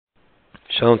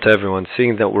Shalom to everyone.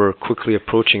 Seeing that we're quickly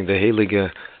approaching the Heilige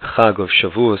Chag of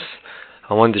Shavuos,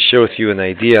 I wanted to share with you an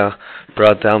idea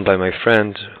brought down by my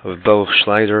friend of Baruch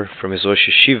Schleider from his Rosh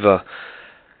Yeshiva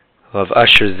of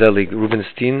Asher Zelig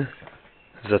Rubenstein,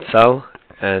 Zatzal,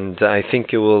 and I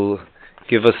think it will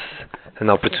give us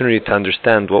an opportunity to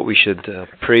understand what we should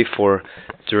pray for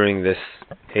during this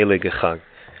Heilige Chag.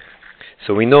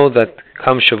 So we know that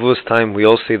come Shavuos time, we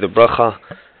all say the bracha,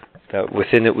 that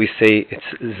within it we say, it's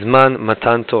Zman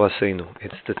Matan Toraseinu.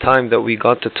 It's the time that we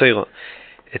got the Torah.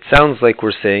 It sounds like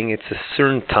we're saying it's a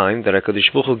certain time that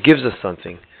HaKadosh Baruch Hu gives us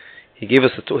something. He gave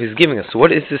us He's giving us. So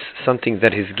what is this something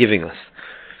that He's giving us?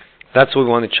 That's what we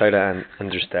want to try to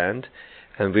understand.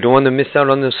 And we don't want to miss out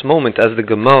on this moment, as the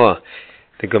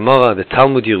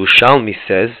Talmud Yerushalmi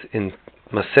says in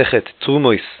Masechet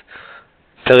Trumois,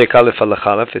 Perek Aleph Halach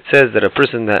Aleph, it says that a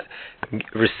person that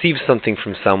receives something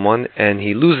from someone and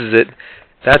he loses it,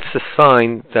 that's a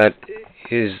sign that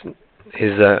is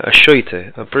a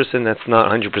shoite, a person that's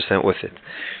not 100% with it.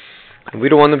 And we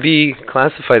don't want to be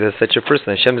classified as such a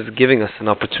person. Hashem is giving us an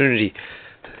opportunity,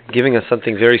 giving us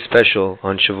something very special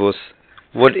on Shavuos.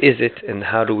 What is it and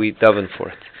how do we daven for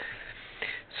it?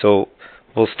 So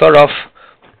we'll start off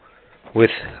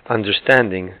with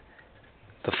understanding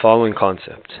the following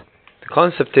concept. The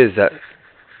concept is that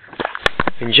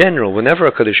in general, whenever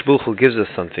HaKadosh Baruch Hu gives us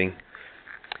something,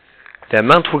 the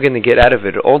amount we're going to get out of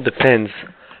it all depends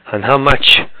on how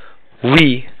much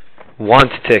we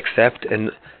want to accept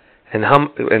and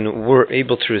we're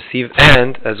able to receive,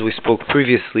 and, as we spoke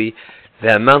previously,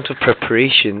 the amount of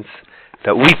preparations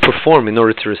that we perform in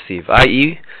order to receive,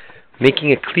 i.e.,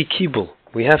 making a kli kibul.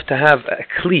 We have to have a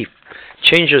kli,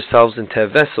 change ourselves into a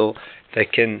vessel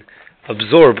that can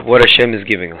absorb what Hashem is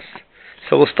giving us.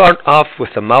 So we'll start off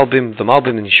with the Malbim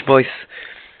in Shmois,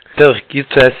 Perek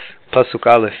Yutes, Pasuk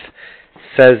Aleph,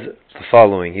 says the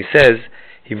following.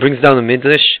 He brings down a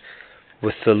midrash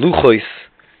with the luchos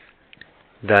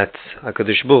that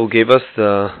HaKadosh Baruch Hu gave us,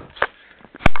 the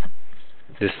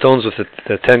stones with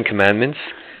the Ten Commandments.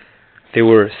 They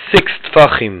were 6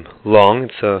 tfachim long,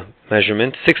 it's a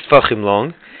measurement, 6 tfachim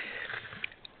long,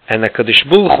 and HaKadosh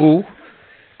Baruch Hu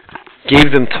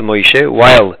gave them to Moshe,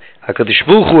 while HaKadosh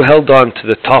Baruch Hu held on to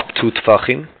the top 2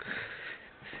 tfachim,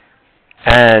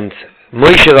 and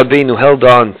Moshe Rabbeinu held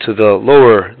on to the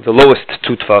lowest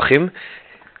 2 tfachim,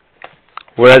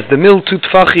 whereas the middle 2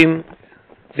 tfachim,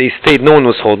 they stayed, no one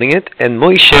was holding it, and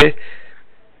Moshe,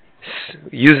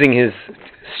 using his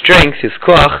strength, his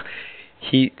koach,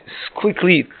 he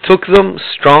quickly took them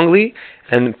strongly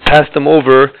and passed them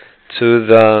over to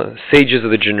the sages of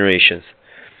the generations.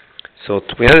 So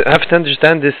we have to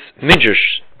understand this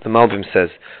midrash. The Malbim says,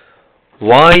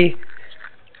 why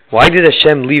did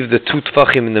Hashem leave the 2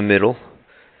 tfachim in the middle?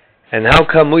 And how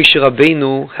come Moshe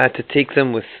Rabbeinu had to take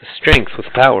them with strength, with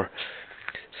power?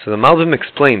 So the Malbim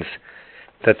explains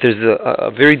that there's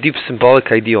a very deep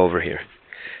symbolic idea over here.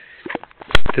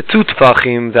 The 2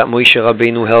 tfachim that Moshe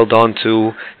Rabbeinu held on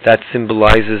to, that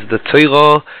symbolizes the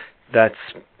Torah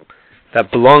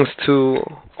that belongs to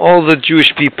all the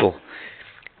Jewish people.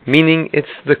 Meaning it's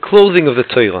the clothing of the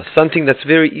Torah, something that's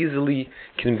very easily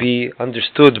can be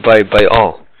understood by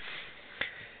all.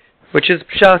 Which is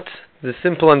pshat, the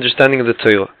simple understanding of the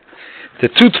Torah. The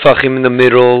 2 tfachim in the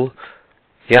middle,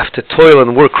 you have to toil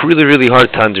and work really, really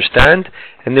hard to understand,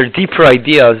 and there are deeper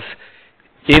ideas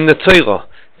in the Torah.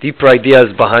 Deeper ideas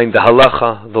behind the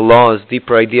halacha, the laws,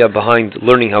 deeper idea behind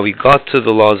learning how we got to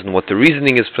the laws and what the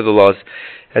reasoning is for the laws,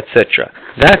 etc.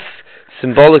 That's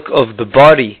symbolic of the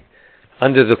body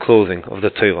under the clothing of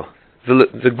the Torah.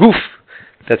 The guf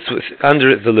that's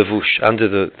under the levush, under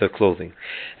the clothing.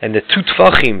 And the 2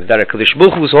 tfachim that HaKadosh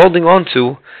Baruch Hu was holding on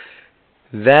to,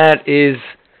 that is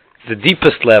the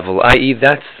deepest level, i.e.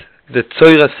 that's the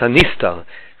Torah Sanistar.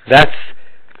 That's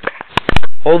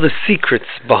all the secrets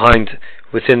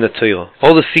within the Torah.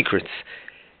 All the secrets.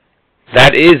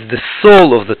 That is the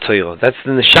soul of the Torah. That's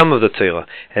the neshama of the Torah.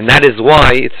 And that is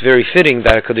why it's very fitting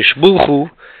that HaKadosh Baruch Hu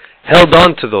held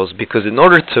on to those, because in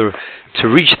order to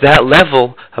reach that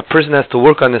level, a person has to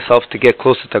work on himself to get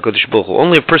closer to HaKadosh Baruch Hu.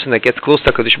 Only a person that gets close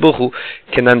to HaKadosh Baruch Hu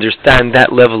can understand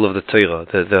that level of the Torah,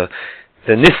 the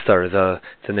nistar,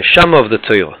 the neshama of the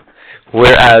Torah.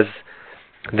 Whereas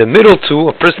the middle 2,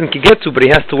 a person can get to, but he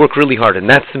has to work really hard. And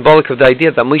that's symbolic of the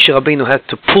idea that Moshe Rabbeinu had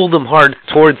to pull them hard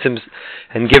towards him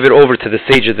and give it over to the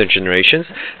sage of the generations.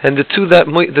 And the 2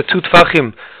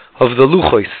 tfachim of the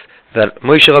luchos that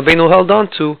Moshe Rabbeinu held on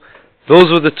to, those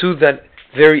were the 2 that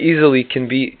very easily can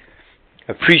be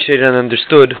appreciated and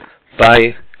understood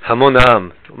by Hamon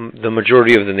Ha'am, the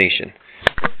majority of the nation.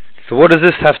 So what does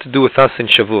this have to do with us in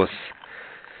Shavuos?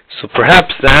 So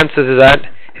perhaps the answer to that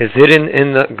is hidden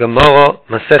in the Gemara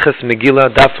Maseches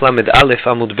Megillah Daf Lamed Aleph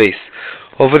Amud Beis.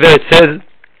 Over there it says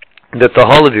that the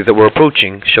holiday that we're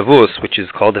approaching, Shavuos, which is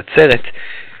called Atzeret,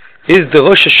 is the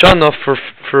Rosh Hashanah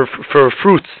for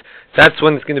fruits. That's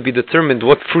when it's going to be determined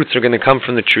what fruits are going to come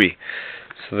from the tree.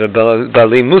 So the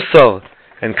Balei Musar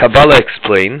and Kabbalah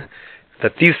explain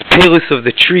that these pillars of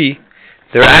the tree,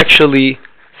 they're actually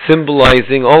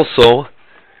symbolizing also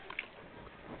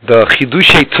the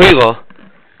Chidushei Torah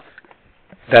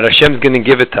that Hashem is going to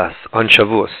give it us on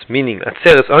Shavuos. Meaning,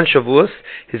 Atzeres on Shavuos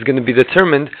is going to be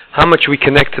determined how much we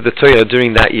connect to the Torah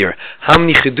during that year. How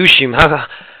many Chidushim,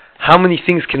 how many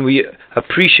things can we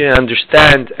appreciate,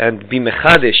 understand, and be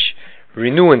Mechadish,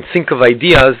 renew and think of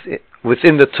ideas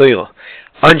within the Torah.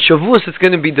 On Shavuos it's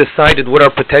going to be decided what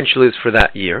our potential is for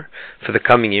that year, for the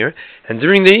coming year. And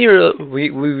during the year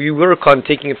we work on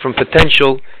taking it from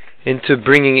potential into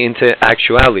bringing it into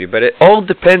actuality. But it all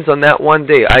depends on that one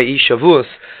day, i.e. Shavuos,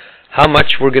 how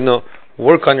much we're going to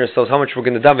work on ourselves, how much we're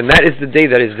going to daven. That is the day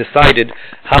that is decided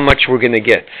how much we're going to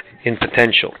get in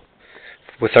potential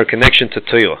with our connection to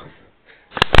Torah.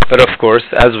 But of course,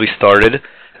 as we started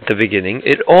at the beginning,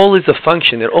 it all is a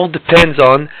function. It all depends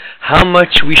on how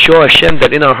much we show Hashem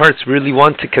that in our hearts we really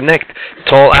want to connect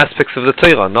to all aspects of the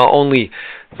Torah. Not only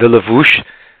the levush,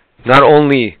 not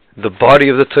only the body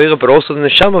of the Torah, but also the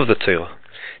neshama of the Torah.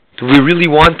 Do we really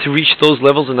want to reach those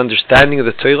levels in understanding of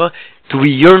the Torah? Do we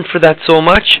yearn for that so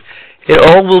much? It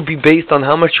all will be based on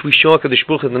how much we show HaKadosh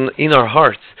Baruch Hu in our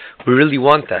hearts. We really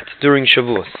want that during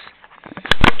Shavuos.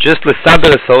 Just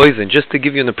to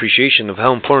give you an appreciation of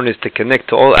how important it is to connect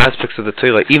to all aspects of the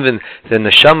Torah, even the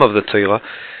neshama of the Torah.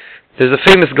 There's a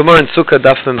famous Gemara in Sukkah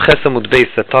Daf Mem Ches Amud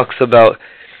Beis that talks about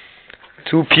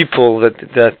two people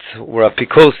that were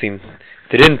apikosim.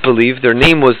 They didn't believe. Their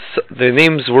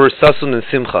names were Sasun and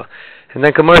Simcha. And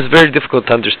that Gemara is very difficult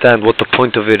to understand what the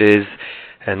point of it is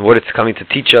and what it's coming to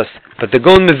teach us. But the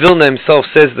Gaon Mevilna himself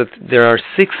says that there are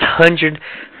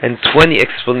 620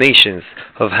 explanations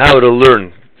of how to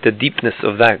learn the deepness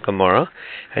of that Gemara.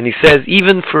 And he says,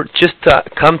 even for just to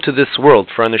come to this world,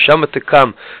 for a neshama to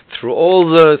come through all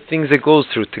the things it goes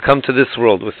through, to come to this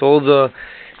world with all the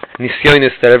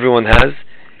nisyonis that everyone has,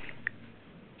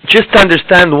 just to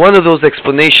understand one of those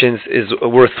explanations is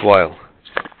worthwhile.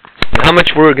 And how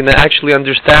much we're going to actually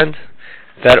understand,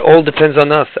 that all depends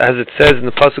on us. As it says in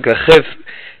the Pasuk,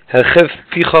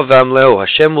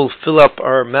 Hashem will fill up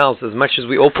our mouths as much as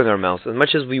we open our mouths, as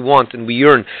much as we want and we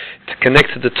yearn to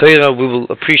connect to the Torah, we will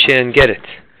appreciate and get it.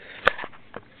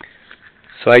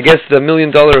 So I guess the $1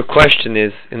 million question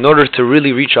is, in order to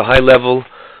really reach a high level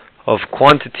of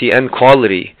quantity and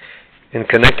quality in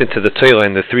connected to the Torah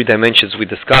in the three dimensions we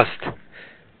discussed,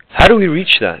 how do we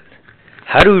reach that?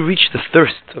 How do we reach the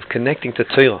thirst of connecting to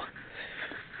Torah?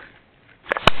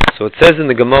 So it says in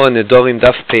the Gemara Nedorim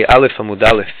Daf Pei Aleph Amud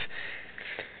Aleph,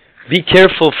 be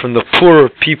careful from the poor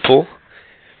people,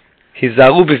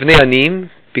 Hizaru b'vnei aniyim,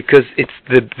 because it's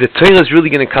the Torah is really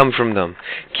going to come from them.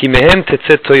 Ki mehem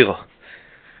tetzeh Torah.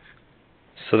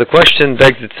 So the question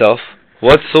begs itself,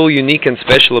 what's so unique and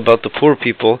special about the poor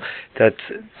people that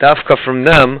dafka from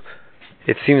them,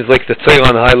 it seems like the Torah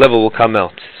on a high level will come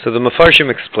out? So the Mefarshim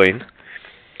explain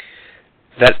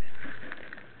that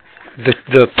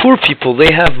the poor people,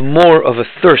 they have more of a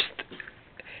thirst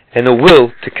and a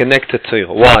will to connect to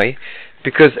Torah. Why?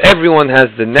 Because everyone has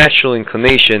the natural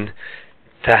inclination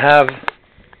to have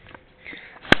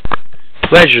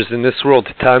pleasures in this world,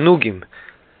 ta'anugim.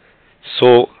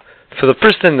 So for the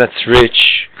person that's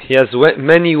rich, he has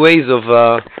many ways of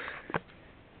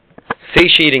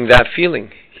satiating that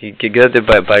feeling. He can get it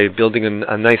by building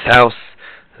a nice house,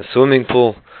 a swimming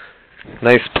pool,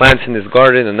 nice plants in his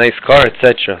garden, a nice car,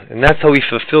 etc. And that's how he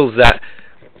fulfills that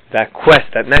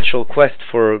quest, that natural quest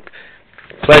for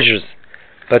pleasures.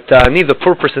 But the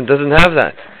poor person doesn't have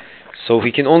that. So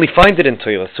he can only find it in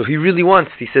Torah. So he really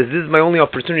wants, he says, this is my only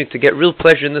opportunity to get real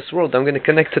pleasure in this world. I'm going to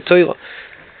connect to Torah.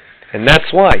 And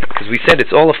that's why, because we said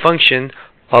it's all a function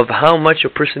of how much a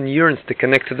person yearns to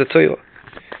connect to the Torah.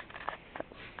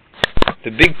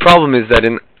 The big problem is that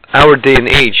in our day and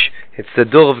age, it's the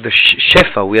door of the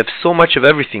shefa. We have so much of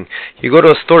everything. You go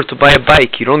to a store to buy a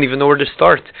bike, you don't even know where to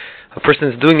start. A person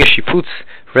is doing a shiputz,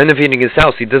 renovating his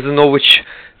house. He doesn't know which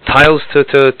tiles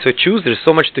to choose. There's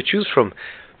so much to choose from.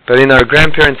 But in our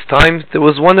grandparents' time, there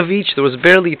was one of each. There was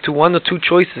barely one or two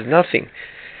choices, nothing.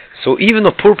 So even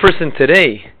a poor person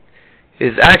today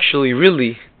is actually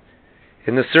really,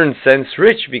 in a certain sense,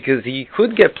 rich, because he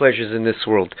could get pleasures in this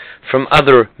world from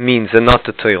other means and not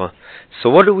the Torah. So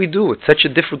what do we do? It's such a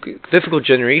difficult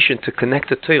generation to connect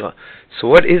to Torah. So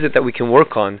what is it that we can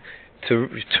work on to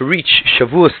reach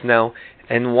Shavuos now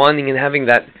and wanting and having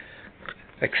that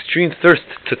extreme thirst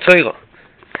to Torah.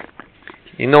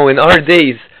 You know, in our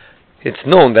days, it's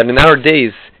known that in our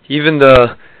days, even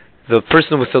the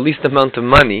person with the least amount of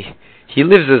money, he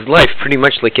lives his life pretty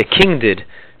much like a king did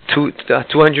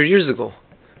 200 years ago.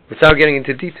 Without getting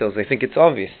into details, I think it's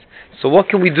obvious. So what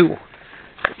can we do?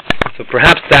 So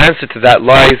perhaps the answer to that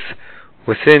lies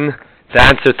within the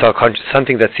answer to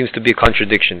something that seems to be a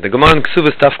contradiction. The Gemara in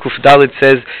Ksuvas Taf Kuf Dalet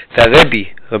says that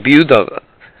Rabbi Yehuda,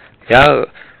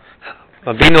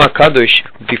 Rabbeinu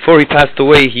HaKadosh, before he passed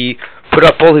away, he put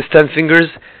up all his 10 fingers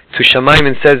to Shamayim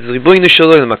and says, Ribono shel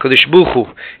Olam, HaKadosh Baruch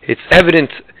Hu, it's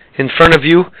evident in front of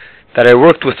you that I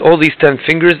worked with all these 10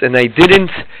 fingers and I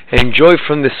didn't enjoy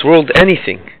from this world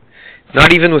anything,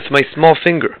 not even with my small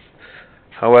finger.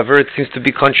 However, it seems to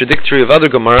be contradictory of other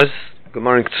Gemaras,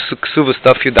 Gemara in Ksuvas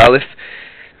Taf Yud Aleph,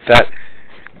 that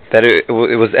it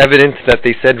was evident that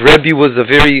they said Rebbe was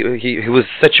he was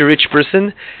such a rich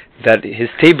person that his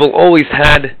table always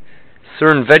had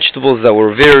certain vegetables that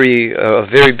were a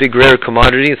very big rare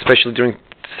commodity, especially during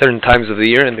certain times of the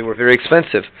year, and they were very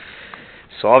expensive.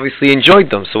 So obviously he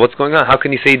enjoyed them. So what's going on? How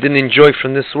can you say he didn't enjoy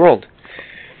from this world?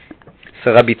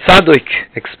 So Rabbi Tzadok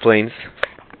explains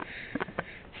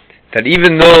that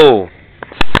even though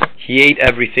he ate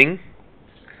everything,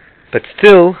 but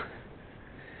still,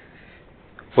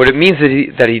 what it means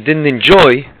that he didn't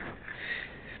enjoy,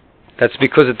 that's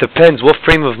because it depends what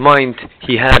frame of mind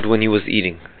he had when he was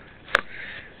eating.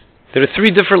 There are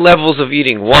 3 different levels of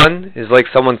eating. One is like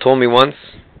someone told me once,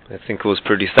 I think it was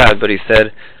pretty sad, but he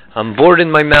said, I'm bored in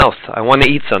my mouth, I want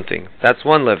to eat something. That's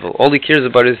one level. All he cares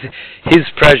about is his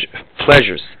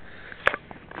pleasures.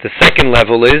 The second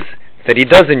level is that he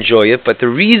does enjoy it, but the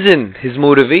reason, his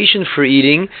motivation for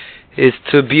eating is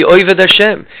to be Oved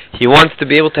Hashem. He wants to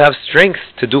be able to have strength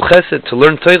to do chesed, to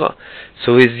learn Torah.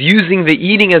 So he's using the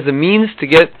eating as a means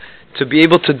to be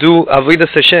able to do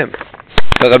Avodas Hashem.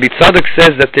 But Rabbi Tzadok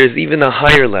says that there's even a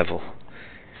higher level.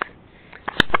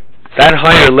 That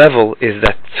higher level is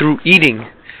that through eating,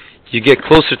 you get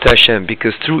closer to Hashem,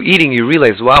 because through eating you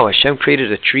realize, wow, Hashem created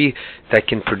a tree that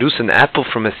can produce an apple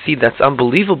from a seed. That's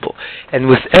unbelievable. And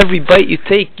with every bite you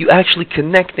take, you actually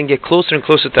connect and get closer and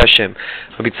closer to Hashem.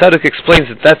 Rabbi Tzadok explains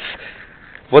that that's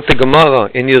what the Gemara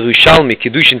in Yerushalmi,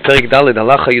 Kiddushin Perik Daled,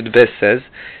 Halacha Yud Bes says,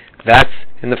 that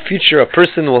in the future a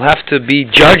person will have to be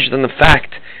judged on the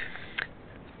fact,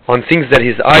 on things that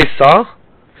his eyes saw,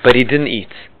 but he didn't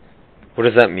eat. What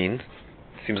does that mean?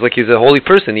 Seems like he's a holy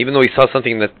person, even though he saw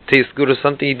something that tastes good or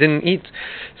something he didn't eat.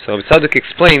 So Tzadok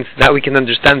explains that we can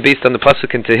understand based on the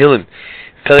pasuk in Tehillim,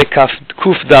 Perek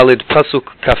Kuf Daled, pasuk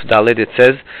Kaf Daled. It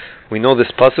says, we know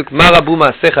this pasuk, Marabu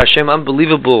Ma'asech Hashem,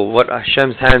 unbelievable what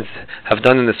Hashem's hands have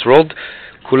done in this world.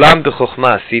 Kulam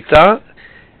b'chokhma asita,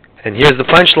 and here's the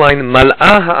punchline: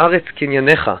 Mal'ah ha'aretz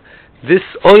kinyanecha. This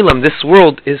oilam, this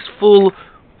world, is full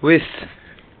with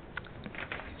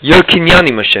your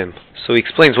kinyanim, Hashem. So he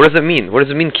explains, what does that mean? What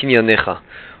does it mean, kinyanecha?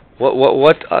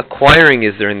 What acquiring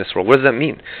is there in this world? What does that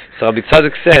mean? So Rabbi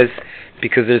Tzadok says,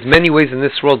 because there's many ways in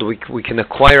this world we can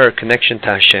acquire our connection to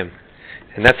Hashem.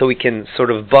 And that's how we can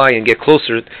sort of buy and get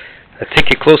closer,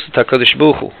 take it closer to HaKadosh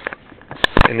Baruch Hu.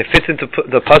 And it fits into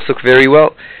the pasuk very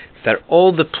well, that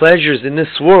all the pleasures in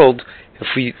this world, if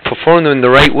we perform them in the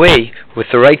right way, with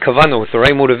the right kavanah, with the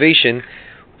right motivation,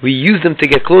 we use them to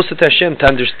get closer to Hashem, to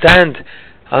understand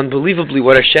unbelievably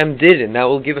what Hashem did, and that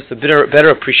will give us a better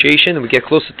appreciation, and we get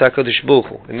closer to HaKadosh Baruch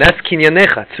Hu. And that's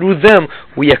kinyanecha. Through them,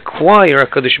 we acquire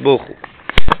HaKadosh Baruch Hu.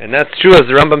 And that's true, as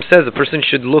the Rambam says, a person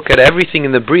should look at everything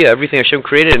in the Bria, everything Hashem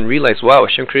created, and realize, wow,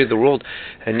 Hashem created the world,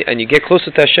 and you get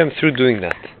closer to Hashem through doing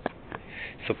that.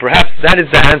 So perhaps that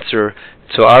is the answer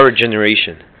to our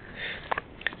generation.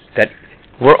 That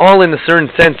we're all, in a certain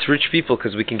sense, rich people,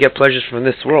 because we can get pleasures from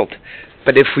this world.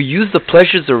 But if we use the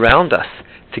pleasures around us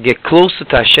to get closer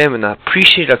to Hashem and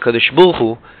appreciate HaKadosh Baruch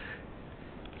Hu,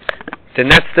 then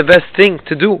that's the best thing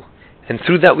to do. And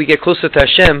through that we get closer to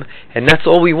Hashem, and that's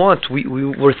all we want.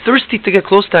 We're thirsty to get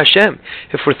close to Hashem.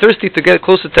 If we're thirsty to get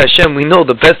closer to Hashem, we know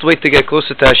the best way to get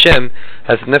closer to Hashem,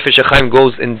 as Nefesh HaChaim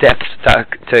goes in depth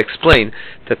to explain,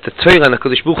 that the Torah and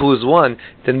HaKadosh Baruch Hu is one,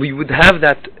 then we would have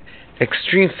that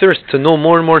extreme thirst to know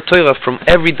more and more Torah from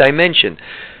every dimension,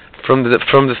 from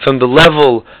the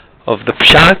level of the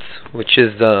pshat, which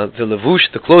is the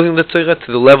levush, the clothing of the Torah,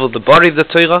 to the level of the body of the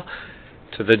Torah,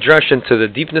 to the drush and to the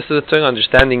deepness of the Torah,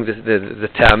 understanding the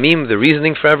ta'amim, the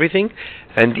reasoning for everything,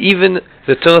 and even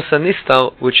the Torah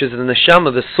Sanista, which is the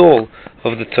neshama, the soul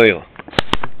of the Torah.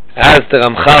 As the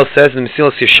Ramchal says in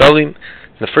Mesilas Yesharim,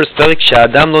 the first parak,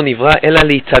 Sha'adam lo nivra ela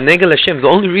litaneg el Hashem. The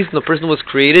only reason the person was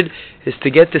created is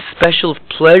to get this special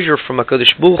pleasure from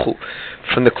HaKadosh Baruch Hu,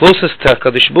 from the closest to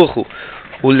HaKadosh Baruch Hu.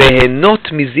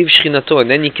 Ulehenot miziv shchinato, and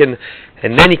then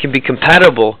he can be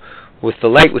compatible with the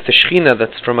light, with the Shechina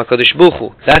that's from HaKadosh Baruch Hu.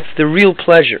 That's the real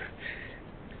pleasure.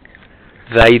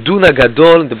 V'ha'idun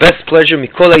ha'gadol, the best pleasure,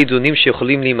 mikol ha'idunim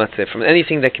she'cholim limatzeh. From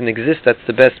anything that can exist, that's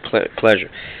the best pleasure.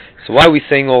 So why are we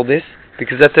saying all this?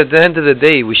 Because at the end of the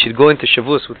day, we should go into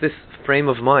Shavuos with this frame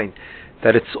of mind,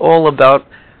 that it's all about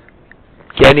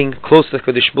getting close to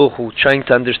HaKadosh Baruch Hu, trying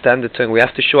to understand the Torah. We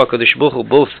have to show HaKadosh Baruch Hu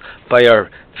both by our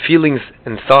feelings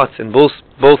and thoughts, and both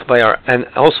by our, and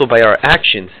also by our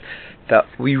actions, that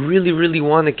we really, really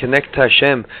want to connect to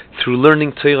Hashem through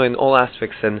learning Torah in all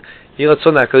aspects. And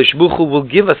Yiratzon, HaKadosh Baruch Hu will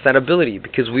give us that ability,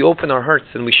 because we open our hearts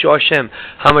and we show Hashem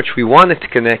how much we want it to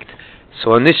connect.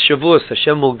 So on this Shavuos,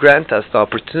 Hashem will grant us the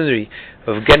opportunity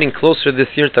of getting closer this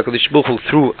year to HaKadosh Baruch Hu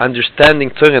through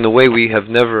understanding Torah in a way we have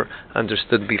never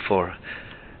understood before.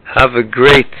 Have a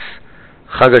great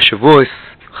Chag HaShavuos,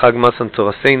 Chag Matan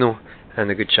Toraseinu, and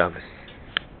a good Shabbos.